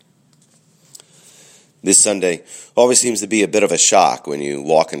This Sunday always seems to be a bit of a shock when you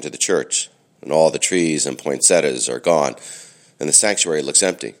walk into the church and all the trees and poinsettias are gone and the sanctuary looks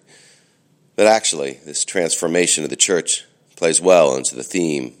empty. But actually, this transformation of the church plays well into the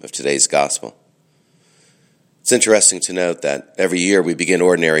theme of today's gospel. It's interesting to note that every year we begin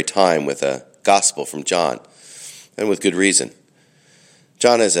ordinary time with a gospel from John, and with good reason.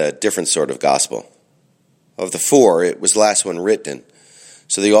 John is a different sort of gospel. Of the four, it was the last one written,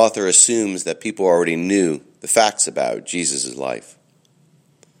 so the author assumes that people already knew the facts about Jesus' life.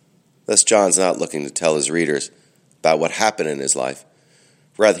 Thus, John's not looking to tell his readers about what happened in his life.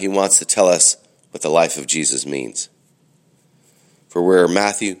 Rather, he wants to tell us what the life of Jesus means. For where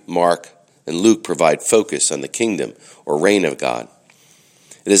Matthew, Mark, and Luke provide focus on the kingdom or reign of God,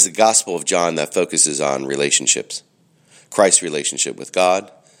 it is the Gospel of John that focuses on relationships, Christ's relationship with God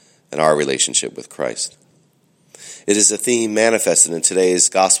and our relationship with Christ. It is a theme manifested in today's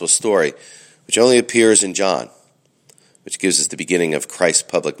gospel story, which only appears in John, which gives us the beginning of Christ's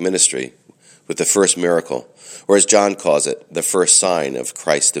public ministry with the first miracle, or as John calls it, the first sign of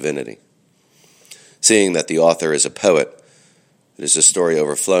Christ's divinity. Seeing that the author is a poet, it is a story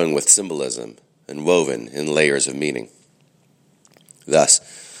overflowing with symbolism and woven in layers of meaning.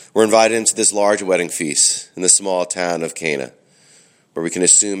 Thus, we're invited into this large wedding feast in the small town of Cana, where we can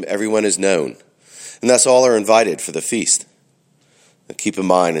assume everyone is known, and thus all are invited for the feast. Now keep in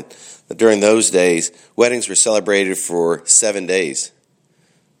mind that during those days, weddings were celebrated for 7 days,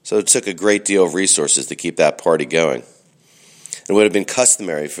 so it took a great deal of resources to keep that party going. It would have been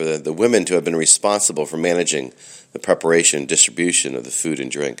customary for the women to have been responsible for managing the preparation and distribution of the food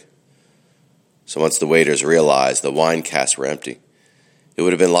and drink. So once the waiters realized the wine casks were empty, it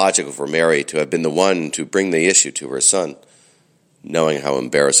would have been logical for Mary to have been the one to bring the issue to her son, knowing how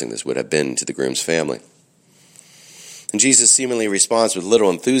embarrassing this would have been to the groom's family. And Jesus seemingly responds with little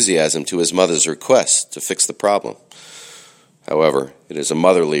enthusiasm to his mother's request to fix the problem. However, it is a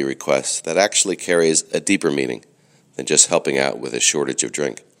motherly request that actually carries a deeper meaning than just helping out with a shortage of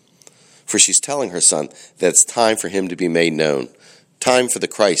drink. For she's telling her son that it's time for him to be made known, time for the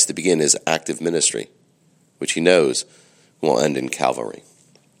Christ to begin his active ministry, which he knows will end in Calvary.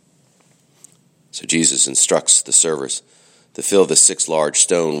 So Jesus instructs the servers to fill the 6 large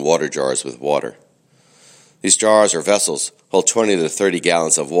stone water jars with water. These jars or vessels hold 20 to 30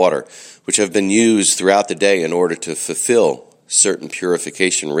 gallons of water, which have been used throughout the day in order to fulfill certain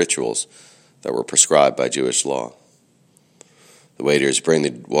purification rituals that were prescribed by Jewish law. The waiters bring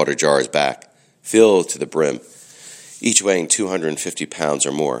the water jars back, filled to the brim, each weighing 250 pounds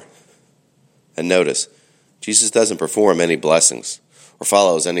or more. And notice, Jesus doesn't perform any blessings or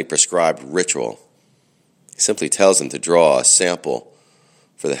follows any prescribed ritual. He simply tells them to draw a sample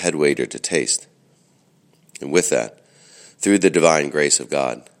for the head waiter to taste. And with that, through the divine grace of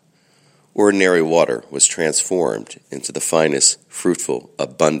God, ordinary water was transformed into the finest, fruitful,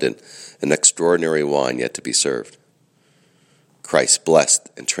 abundant, and extraordinary wine yet to be served. Christ blessed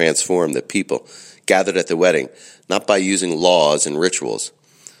and transformed the people gathered at the wedding, not by using laws and rituals,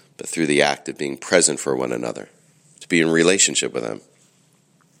 but through the act of being present for one another, to be in relationship with them.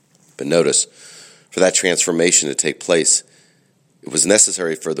 But notice, for that transformation to take place, it was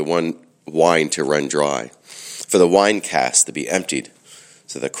necessary for the wine to run dry, for the wine cask to be emptied,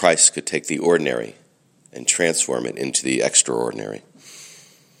 so that Christ could take the ordinary and transform it into the extraordinary.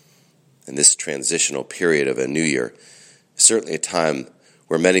 And this transitional period of a new year is certainly a time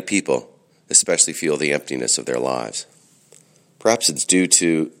where many people especially feel the emptiness of their lives. Perhaps it's due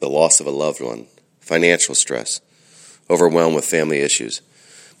to the loss of a loved one, financial stress, overwhelmed with family issues,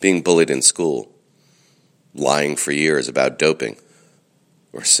 being bullied in school, lying for years about doping,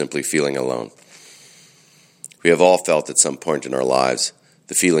 or simply feeling alone. We have all felt at some point in our lives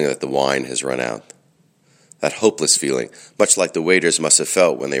the feeling that the wine has run out. That hopeless feeling, much like the waiters must have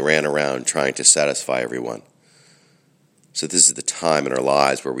felt when they ran around trying to satisfy everyone. So this is the time in our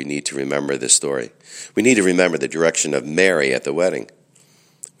lives where we need to remember this story. We need to remember the direction of Mary at the wedding.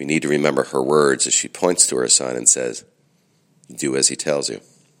 We need to remember her words as she points to her son and says, "Do as he tells you."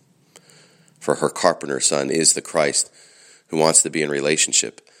 For her carpenter son is the Christ who wants to be in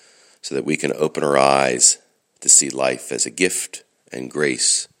relationship so that we can open our eyes to see life as a gift and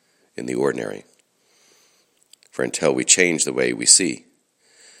grace in the ordinary. For until we change the way we see,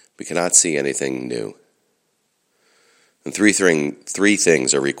 we cannot see anything new. And three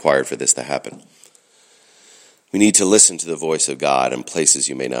things are required for this to happen. We need to listen to the voice of God in places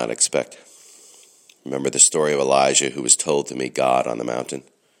you may not expect. Remember the story of Elijah who was told to meet God on the mountain.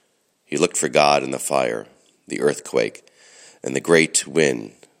 He looked for God in the fire, the earthquake, and the great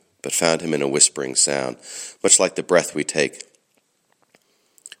wind, but found him in a whispering sound, much like the breath we take.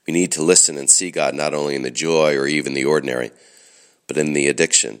 We We need to listen and see God not only in the joy or even the ordinary, but in the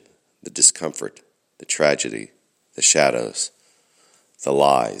addiction, the discomfort, the tragedy, the shadows, the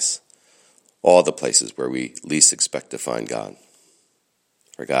lies, all the places where we least expect to find God.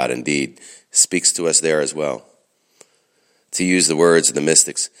 For God indeed speaks to us there as well. To use the words of the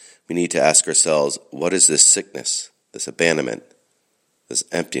mystics, we need to ask ourselves, what is this sickness, this abandonment, this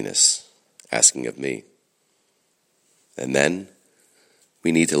emptiness asking of me? And then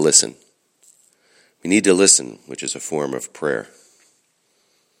we need to listen. We need to listen, which is a form of prayer.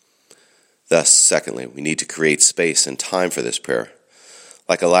 Thus, secondly, we need to create space and time for this prayer.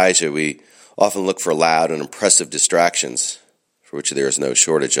 Like Elijah, we often look for loud and impressive distractions, for which there is no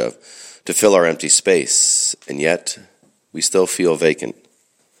shortage of, to fill our empty space, and yet we still feel vacant.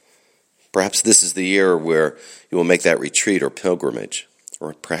 Perhaps this is the year where you will make that retreat or pilgrimage,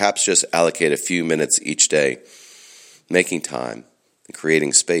 or perhaps just allocate a few minutes each day, making time and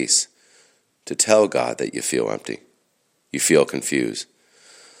creating space to tell God that you feel empty, you feel confused,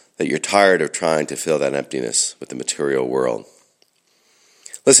 that you're tired of trying to fill that emptiness with the material world.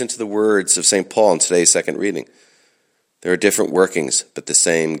 Listen to the words of St. Paul in today's second reading. There are different workings, but the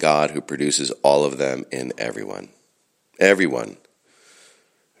same God who produces all of them in everyone. Everyone.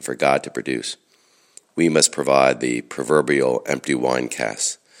 For God to produce, we must provide the proverbial empty wine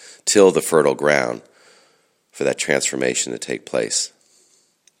cask, till the fertile ground for that transformation to take place.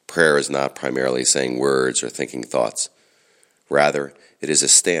 Prayer is not primarily saying words or thinking thoughts. Rather, it is a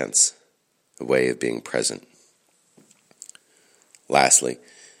stance, a way of being present. Lastly,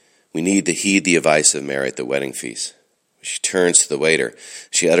 we need to heed the advice of Mary at the wedding feast. She turns to the waiter.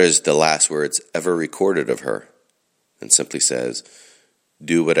 She utters the last words ever recorded of her and simply says,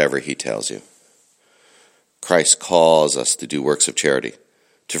 "Do whatever he tells you." Christ calls us to do works of charity,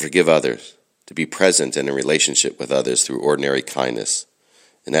 to forgive others, to be present and in relationship with others through ordinary kindness.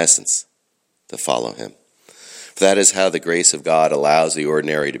 In essence, to follow him. For that is how the grace of God allows the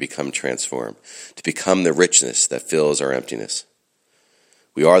ordinary to become transformed, to become the richness that fills our emptiness.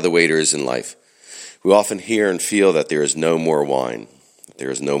 We are the waiters in life. We often hear and feel that there is no more wine, that there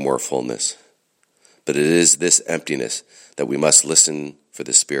is no more fullness. But it is this emptiness that we must listen for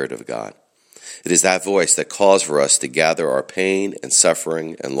the Spirit of God. It is that voice that calls for us to gather our pain and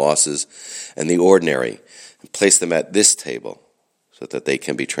suffering and losses and the ordinary and place them at this table so that they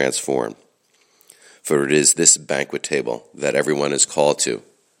can be transformed. For it is this banquet table that everyone is called to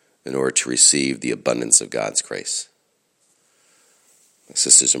in order to receive the abundance of God's grace. My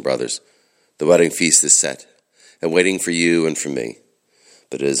sisters and brothers, the wedding feast is set and waiting for you and for me.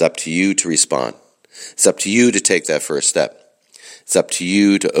 But it is up to you to respond. It's up to you to take that first step. It's up to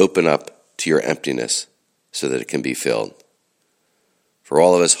you to open up to your emptiness so that it can be filled. For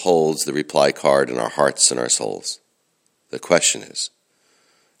all of us holds the reply card in our hearts and our souls. The question is,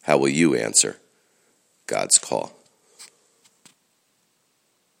 how will you answer God's call?